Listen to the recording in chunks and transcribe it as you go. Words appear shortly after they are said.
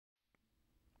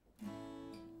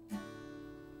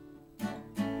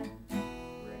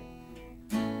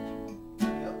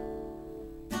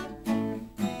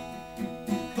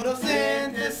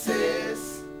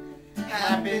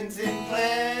happens in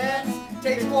plants.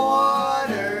 Takes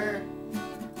water,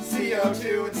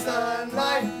 CO2 and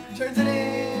sunlight, turns it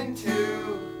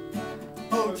into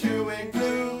O2 and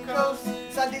glucose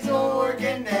inside these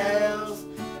organelles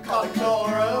called a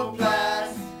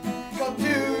chloroplast. Called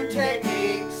two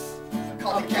techniques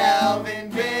called the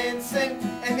Calvin-Benson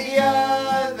and the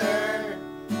other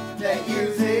that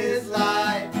uses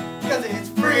light because it's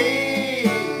free.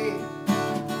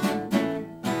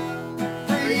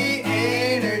 Free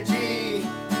energy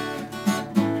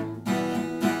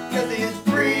because it's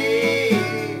free.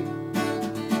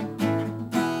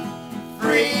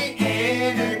 Free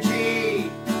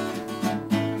energy.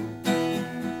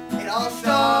 It all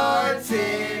starts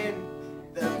in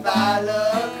the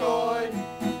thylakoid.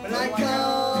 When light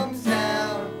comes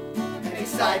down and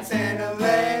excites an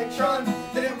electron,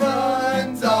 then it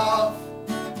runs off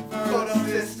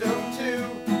photosystem 2,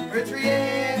 where it's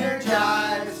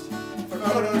re-energized for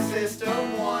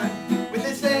photosystem 1. With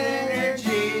this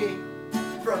energy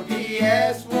from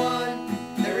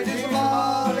PS1, they reduce a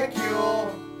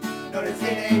molecule known as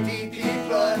NADP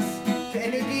plus to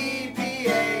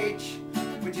NADPH,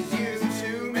 which is used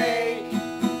to make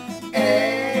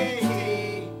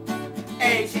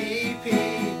ATP,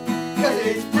 because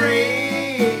it's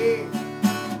free.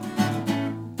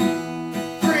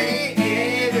 Free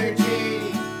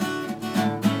energy,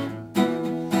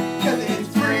 because it's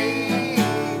free.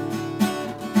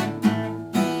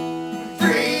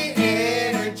 Free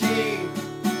energy.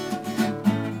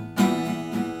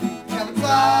 Now the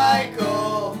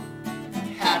cycle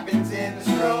happens in the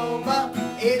stroma.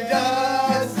 It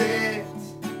doesn't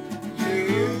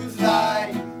use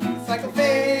light. The cycle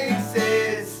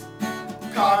fixes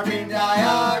carbon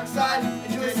dioxide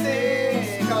into a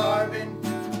 6-carbon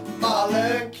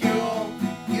molecule.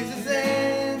 Uses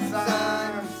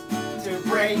enzymes to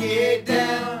break it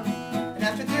down. And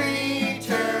after 3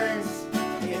 turns,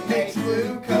 it makes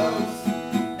glucose.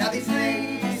 Now these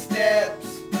 3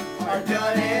 steps are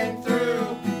done and through.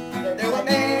 They're what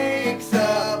makes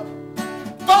up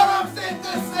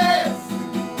photosynthesis!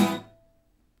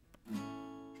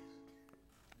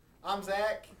 I'm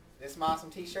Zach. This is my awesome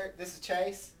t-shirt. This is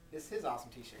Chase. This is his awesome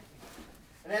t-shirt.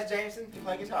 And that's Jameson. He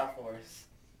played guitar for us.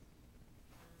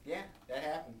 Yeah, that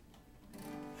happened.